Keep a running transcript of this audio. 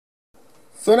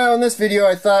So now in this video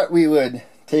I thought we would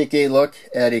take a look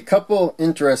at a couple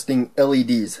interesting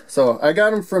LEDs. So I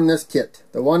got them from this kit.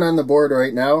 The one on the board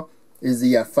right now is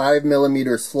the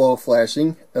 5mm slow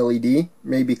flashing LED,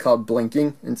 maybe called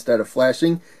blinking instead of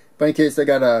flashing. But in case, I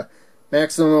got a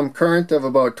maximum current of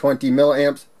about 20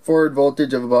 milliamps, forward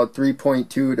voltage of about 3.2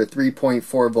 to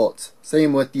 3.4 volts.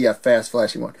 Same with the fast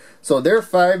flashing one. So they're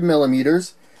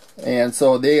 5mm, and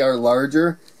so they are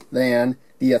larger than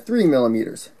the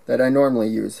 3mm that I normally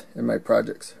use in my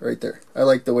projects right there. I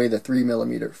like the way the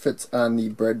 3mm fits on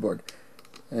the breadboard.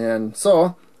 And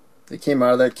so they came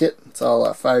out of that kit. It's all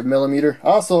 5mm.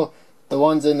 Also, the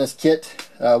ones in this kit,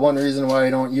 one reason why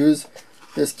I don't use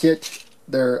this kit,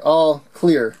 they're all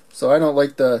clear. So I don't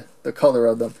like the color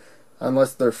of them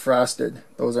unless they're frosted.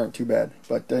 Those aren't too bad.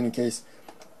 But in any case,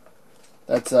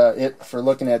 that's it for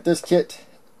looking at this kit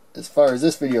as far as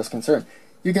this video is concerned.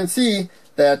 You can see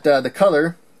that the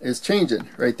color is changing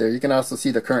right there. You can also see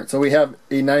the current. So we have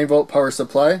a 9-volt power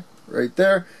supply right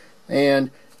there, and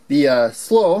the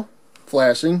slow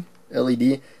flashing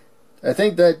LED, I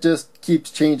think that just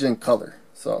keeps changing color.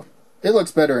 So it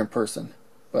looks better in person,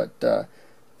 but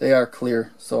they are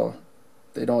clear, so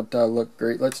they don't look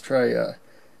great. Let's try a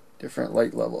different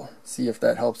light level, see if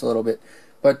that helps a little bit.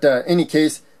 But any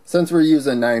case, since we're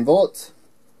using 9 volts,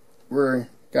 we're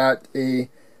got a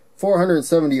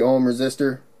 470 ohm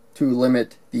resistor to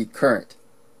limit the current.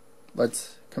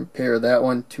 Let's compare that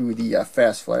one to the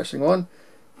fast flashing one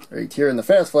right here. And the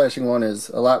fast flashing one is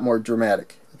a lot more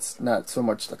dramatic. It's not so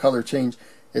much the color change,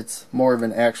 it's more of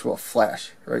an actual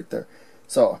flash right there.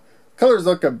 So colors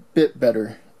look a bit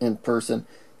better in person.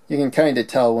 You can kind of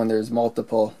tell when there's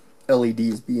multiple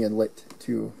LEDs being lit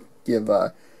to give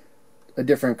a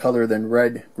different color than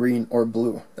red, green, or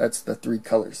blue. That's the 3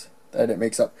 colors that it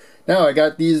makes up. Now I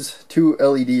got these 2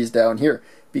 LEDs down here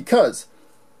because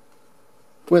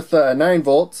with 9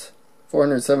 volts,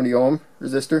 470 ohm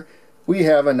resistor, we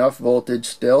have enough voltage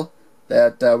still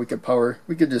that we could power.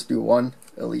 We could just do 1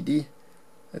 LED.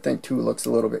 I think 2 looks a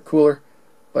little bit cooler.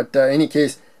 But in any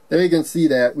case, there you can see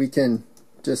that we can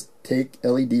just take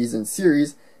LEDs in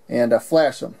series and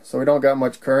flash them. So we don't got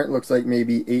much current. Looks like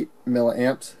maybe 8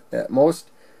 milliamps at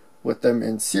most with them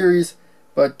in series.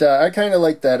 But I kind of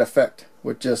like that effect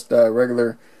with just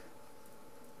regular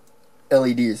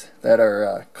LEDs that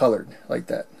are colored like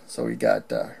that. So we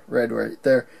got red right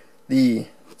there. The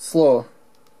slow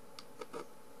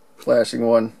flashing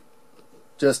one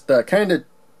just kind of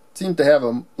seemed to have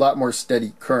a lot more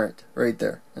steady current right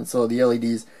there. And so the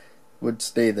LEDs would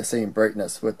stay the same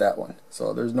brightness with that one.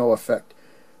 So there's no effect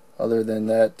other than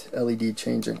that LED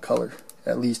change in color,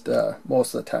 at least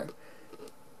most of the time.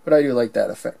 But I do like that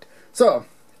effect. So,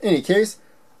 in any case,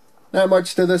 not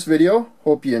much to this video.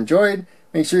 Hope you enjoyed.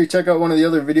 Make sure you check out one of the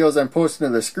other videos I'm posting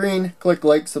to the screen. Click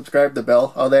like, subscribe, the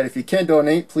bell, all that. If you can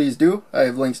donate, please do. I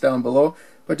have links down below.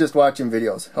 But just watching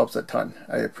videos helps a ton.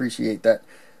 I appreciate that.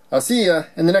 I'll see you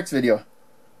in the next video.